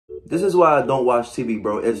This is why I don't watch TV,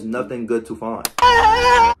 bro. It's nothing good to find.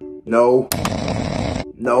 No.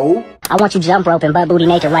 No. I want you jump rope and butt booty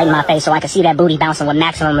naked right in my face so I can see that booty bouncing with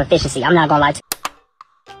maximum efficiency. I'm not gonna lie to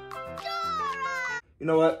you. You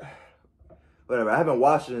know what? Whatever. I haven't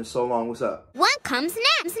watched it in so long. What's up? One comes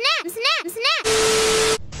snap, snap, snap, snap.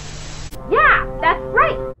 Yeah, that's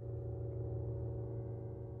right.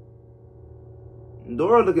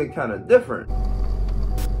 Dora looking kind of different.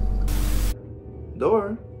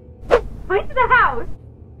 Dora. Find the house.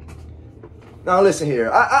 Now listen here.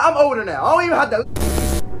 I'm older now. I don't even have to.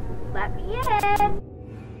 Let me in.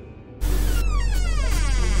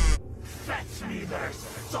 Fetch me their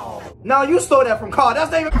soul. Now you stole that from Carl.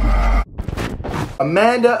 That's not even.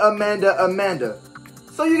 Amanda.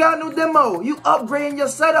 So you got a new demo. You upgrading your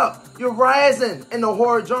setup. You're rising in the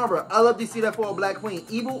horror genre. I love to see that for a black queen.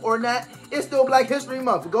 Evil or not, it's still Black History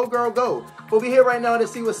Month. Go girl, go. But we here right now to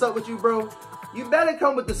see what's up with you, bro. You better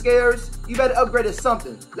come with the scares. You better upgrade to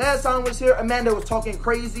something. Last time I was here, Amanda was talking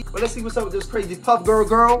crazy. But let's see what's up with this crazy puff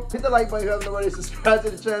girl. Hit the like button if you haven't already. Subscribe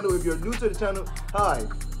to the channel. If you're new to the channel, hi.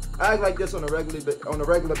 I act like this on a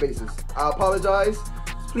regular basis. I apologize.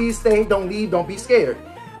 Please stay, don't leave, don't be scared.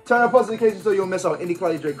 Turn on post notifications so you don't miss out any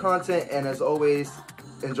Cloudydre content. And as always,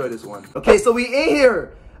 enjoy this one. Okay, so we in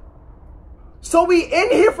here. So we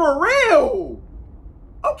in here for real.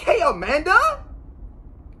 Okay, Amanda.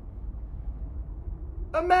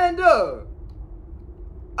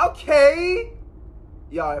 Okay.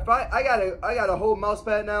 Y'all, if I got a whole mouse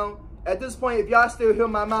pad now. At this point, if y'all still hear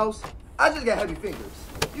my mouse, I just got heavy fingers.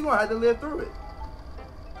 You're gonna have to live through it.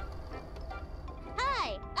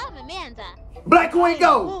 Hi, I'm Amanda. Black Queen,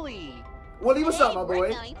 go! Wooly, what's up, my boy? We're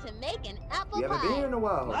going to make an apple We haven't been here pie. in a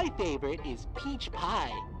while. my favorite is peach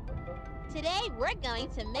pie. Today, we're going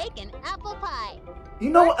to make an apple pie. You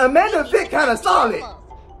know, Amanda fit kind of solid.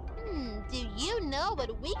 Do you know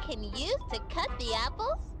what we can use to cut the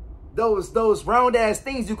apples? Those round ass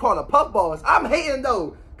things you call the puff balls. I'm hating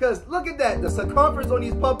though, cause look at that. The circumference on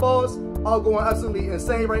these puff balls are going absolutely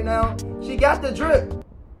insane right now. She got the drip.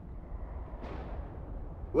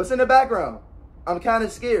 What's in the background? I'm kind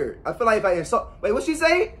of scared. I feel like if I insult. Wait, what'd she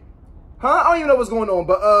say? Huh? I don't even know what's going on,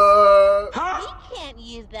 but We can't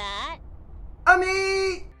use that. I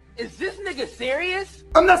mean, Is this nigga serious?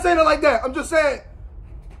 I'm not saying it like that. I'm just saying.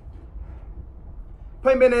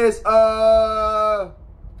 Payment is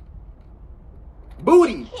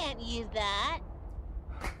booty. Can't use that.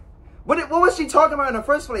 What was she talking about in the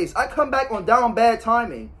first place? I come back on down bad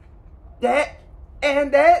timing. That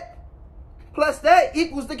and that plus that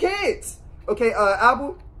equals the kids. Okay,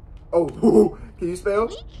 Apple. Oh, can you spell?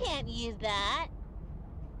 We can't use that.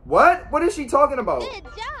 What? What is she talking about? Good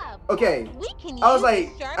job. Okay. We can use I was like,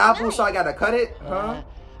 a sharp Apple, knife. so I gotta cut it? Huh?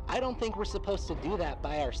 I don't think we're supposed to do that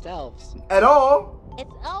by ourselves. At all?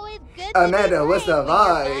 It's always good to Amanda, be what's the brave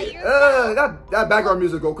when you're by vibe? yourself. That background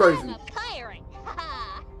music go crazy. I'm a pirate.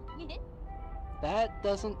 Haha. That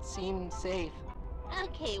doesn't seem safe.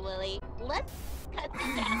 Okay, Willie. Let's cut this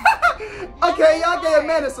out. Okay, y'all gave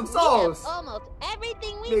Amanda some We sauce. have almost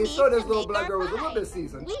everything we They need sure this to little make black our girl was a little pie. bit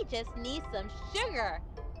seasoned. We just need some sugar.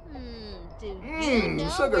 Do you know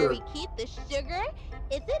sugar. where we keep the sugar?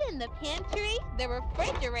 Is it in the pantry, the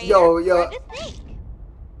refrigerator, Yo. or the sink?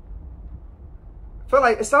 Feel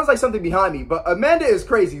like it sounds like something behind me, but Amanda is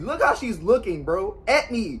crazy. Look how she's looking, bro, at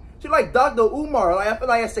me. She's like Dr. Umar. Like I feel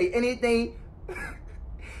like I say anything.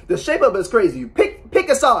 The shape up is crazy. Pick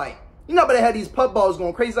a side. You're not gonna have these puff balls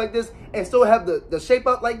going crazy like this and still have the shape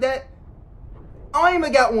up like that. I ain't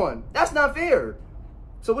even got one. That's not fair.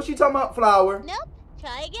 So what she talking about? Flour. Nope.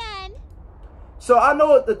 Try again. So I know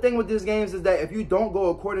what the thing with these games is that if you don't go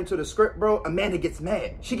according to the script, bro, Amanda gets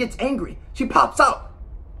mad. She gets angry. She pops out.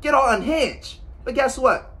 Get all unhinged. But guess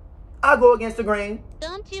what? I go against the grain.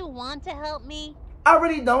 Don't you want to help me? I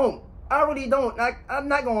really don't. I'm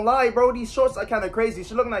not gonna lie, bro. These shorts are kind of crazy.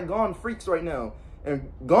 She looking like Gone freaks right now.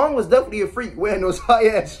 And Gone was definitely a freak wearing those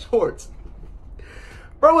high-ass shorts.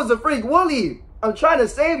 Bro was a freak. Wooly, I'm trying to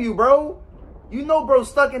save you, bro. You know bro's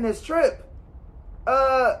stuck in this trip.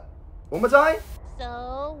 One more time?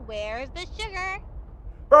 So, where's the sugar?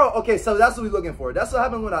 Bro, okay, so that's what we're looking for. That's what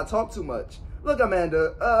happens when I talk too much. Look,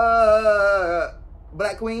 Amanda,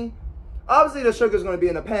 Black Queen. Obviously, the sugar's gonna be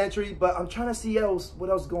in the pantry, but I'm trying to see what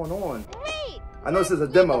else going on. Great! I know this is a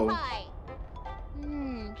demo.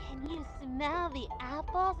 Can you smell the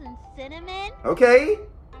apples and cinnamon? Okay.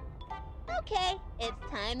 Okay, it's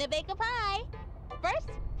time to bake a pie. First,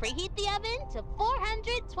 preheat the oven to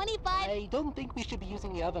 425. I don't think we should be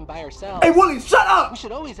using the oven by ourselves. Hey, Wooly, shut up! We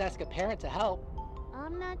should always ask a parent to help.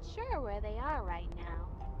 I'm not sure where they are right now.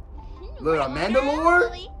 Little Amanda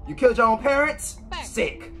lore? You killed your own parents?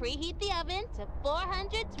 Sick. Preheat the oven to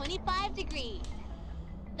 425 degrees.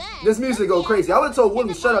 Then, This music go crazy. I would've told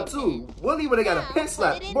Willie shut up too. Willie would've got a pin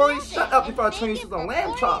slap. Boy, shut up before I turn you to some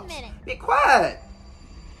lamb chops. Be quiet.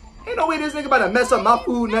 Ain't no way this nigga about to mess up my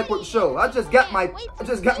Food Network show. I just got my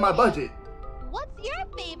budget. What's your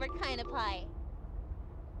favorite kind of pie?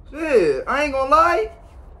 Shit, I ain't gonna lie.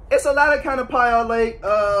 It's a lot of kind of pie I like.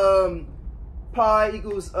 Pie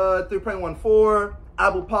equals 3.14.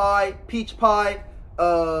 Apple pie, peach pie.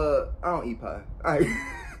 I don't eat pie.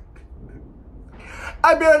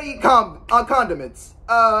 I barely eat condiments.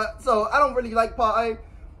 So I don't really like pie.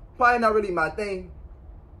 Pie not really my thing.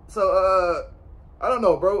 So I don't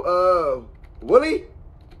know, bro. Willie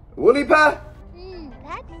pie?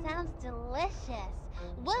 That sounds delicious.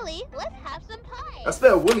 Willie, let's have some pie. I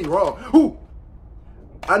spelled Willie wrong. Ooh.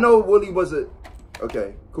 I know Willie was a...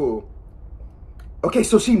 Okay, cool. Okay,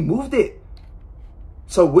 so she moved it.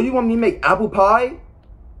 So what do you want me to make? Apple pie?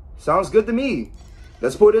 Sounds good to me.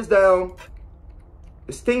 Let's put this down.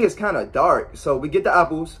 This thing is kind of dark. So we get the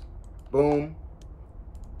apples. Boom.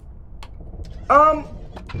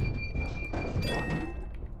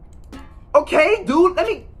 Okay, dude. Let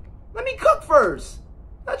me cook first.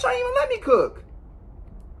 Not trying to even let me cook.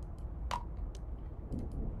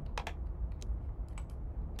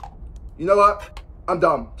 You know what? I'm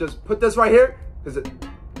dumb. Just put this right here. Cause it,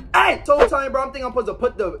 hey, total time, bro. I'm thinking I'm supposed to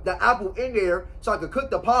put the apple in there so I could cook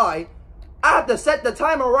the pie. I have to set the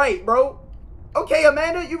timer right, bro. Okay,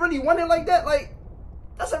 Amanda, you really want it like that? Like,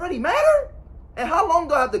 does it really matter? And how long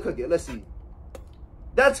do I have to cook it? Let's see.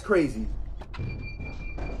 That's crazy.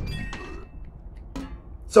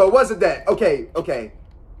 So it wasn't that. Okay.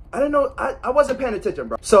 I didn't know. I wasn't paying attention,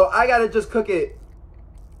 bro. So I gotta just cook it.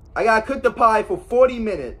 I gotta cook the pie for 40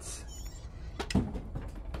 minutes.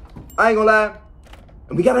 I ain't gonna lie.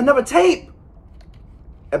 And we got another tape.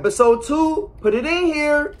 Episode 2. Put it in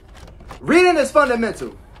here. Reading is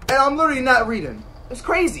fundamental. And I'm literally not reading. It's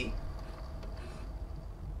crazy.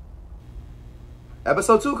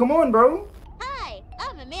 Episode 2, come on, bro. Hi,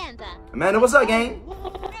 I'm Amanda. Amanda, what's up, gang? We're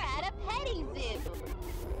at a petting zoo.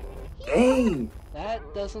 Dang. That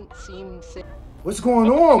doesn't seem safe. What's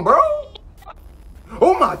going on, bro?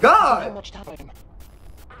 Oh my How God. much time?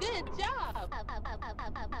 Good job.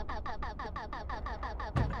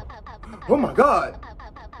 Oh my God.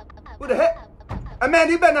 What the heck?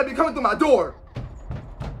 Amanda, you better not be coming through my door.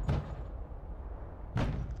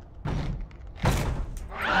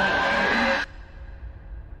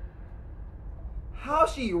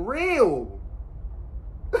 How's she real?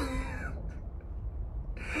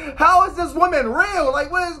 How is this woman real? Like,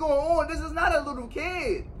 what is going on? This is not a little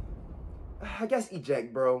kid. I guess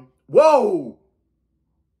eject, bro. Whoa.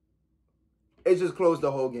 It just closed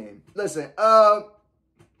the whole game. Listen,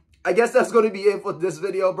 I guess that's going to be it for this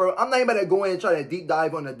video, bro. I'm not even going to go in and try to deep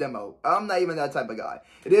dive on the demo. I'm not even that type of guy.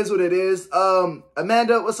 It is what it is.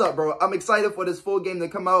 Amanda, what's up, bro? I'm excited for this full game to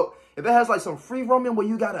come out. If it has like some free roaming where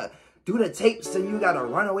you got to do the tapes and you got to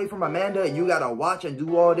run away from Amanda and you got to watch and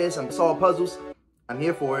do all this and solve puzzles, I'm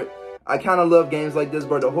here for it. I kind of love games like this,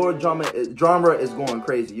 bro. The horror genre is going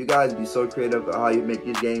crazy. You guys be so creative at how you make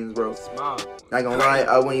these games, bro. Not gonna lie,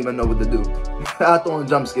 I wouldn't even know what to do. I throw in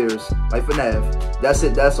jump scares, like FNAF. That's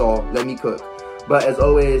it, that's all. Let me cook. But as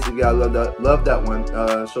always, if you guys love that one,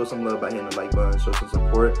 show some love by hitting the like button, show some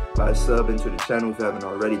support by subbing to the channel if you haven't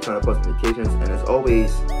already, turn on post notifications, and as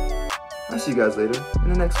always, I'll see you guys later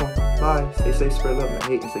in the next one. Bye. Stay safe, spread love, not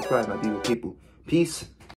hate, and stay quiet, my beautiful people. Peace.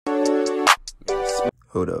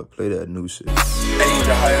 Hold up, play that new shit. Hey,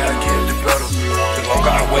 the higher I get, the better. The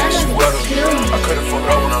longer I wait, she wetter. I could've fucked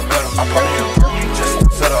up when I met her. I probably am. Just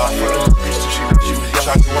set her off for the bitch till she was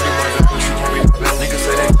shot. She won't be my bitch, she can't be my bitch. Niggas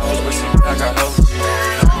say they close, but see, I got those.